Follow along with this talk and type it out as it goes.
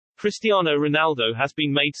Cristiano Ronaldo has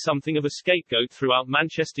been made something of a scapegoat throughout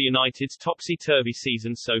Manchester United's topsy-turvy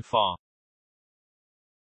season so far.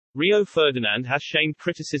 Rio Ferdinand has shamed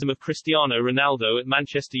criticism of Cristiano Ronaldo at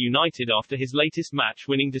Manchester United after his latest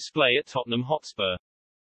match-winning display at Tottenham Hotspur.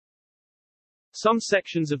 Some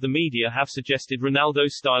sections of the media have suggested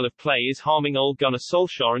Ronaldo's style of play is harming Ole Gunnar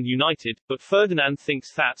Solskjaer and United, but Ferdinand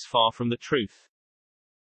thinks that's far from the truth.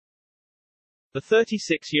 The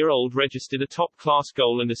 36-year-old registered a top-class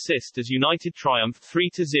goal and assist as United triumphed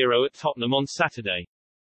 3-0 at Tottenham on Saturday.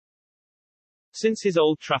 Since his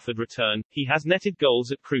Old Trafford return, he has netted goals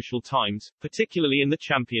at crucial times, particularly in the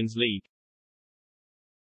Champions League.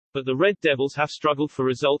 But the Red Devils have struggled for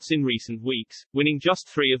results in recent weeks, winning just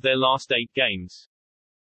 3 of their last 8 games.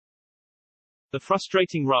 The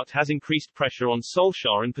frustrating rut has increased pressure on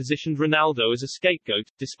Solskjaer and positioned Ronaldo as a scapegoat,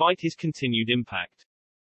 despite his continued impact.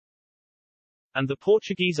 And the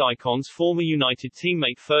Portuguese icon's former United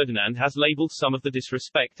teammate Ferdinand has labelled some of the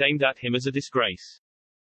disrespect aimed at him as a disgrace.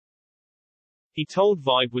 He told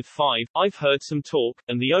Vibe with 5, "I've heard some talk,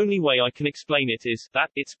 and the only way I can explain it is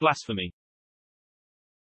that it's blasphemy.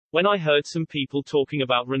 When I heard some people talking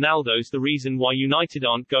about Ronaldo's the reason why United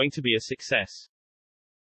aren't going to be a success.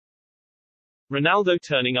 Ronaldo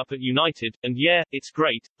turning up at United, and yeah, it's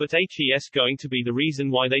great, but HES going to be the reason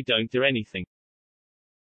why they don't do anything.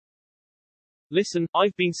 Listen,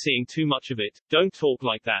 I've been seeing too much of it, don't talk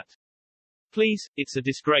like that. Please, it's a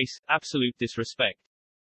disgrace, absolute disrespect.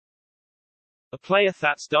 A player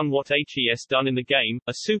that's done what HES done in the game,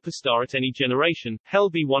 a superstar at any generation, hell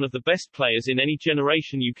be one of the best players in any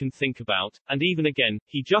generation you can think about, and even again,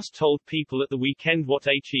 he just told people at the weekend what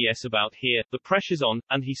HES about here, the pressure's on,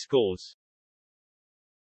 and he scores.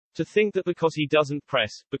 To think that because he doesn't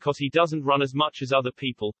press, because he doesn't run as much as other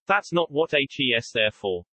people, that's not what HES there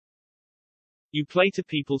for. You play to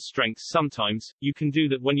people's strengths sometimes, you can do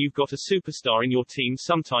that when you've got a superstar in your team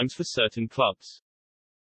sometimes for certain clubs."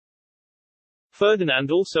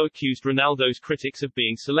 Ferdinand also accused Ronaldo's critics of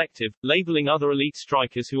being selective, labeling other elite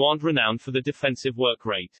strikers who aren't renowned for the defensive work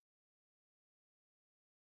rate.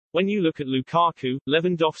 When you look at Lukaku,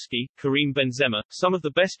 Lewandowski, Karim Benzema, some of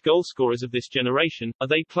the best goalscorers of this generation, are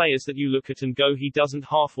they players that you look at and go, he doesn't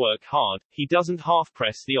half work hard, he doesn't half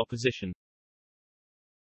press the opposition.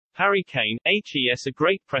 Harry Kane, HES a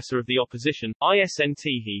great presser of the opposition, isn't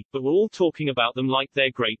he, but we're all talking about them like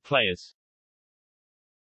they're great players.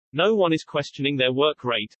 No one is questioning their work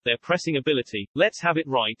rate, their pressing ability, let's have it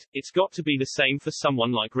right, it's got to be the same for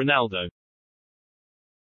someone like Ronaldo.